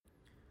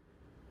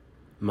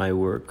My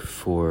work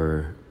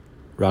for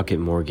Rocket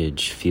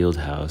Mortgage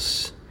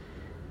Fieldhouse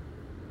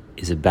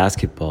is a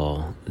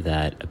basketball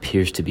that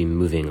appears to be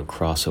moving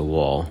across a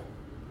wall.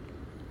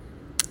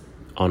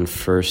 On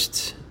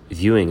first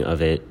viewing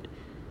of it,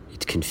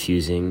 it's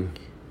confusing.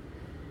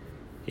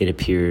 It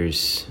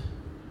appears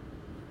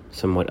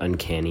somewhat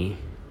uncanny,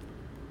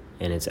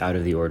 and it's out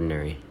of the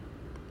ordinary.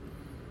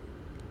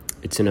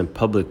 It's in a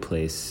public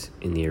place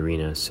in the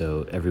arena,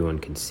 so everyone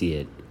can see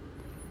it.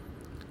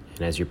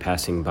 And as you're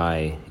passing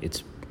by,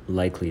 it's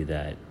likely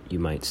that you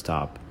might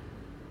stop,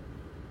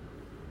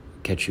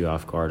 catch you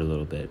off guard a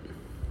little bit.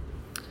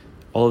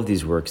 All of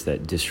these works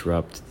that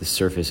disrupt the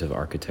surface of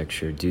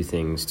architecture do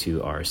things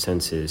to our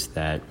senses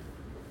that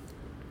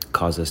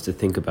cause us to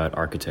think about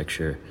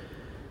architecture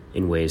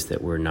in ways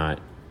that we're not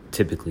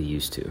typically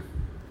used to.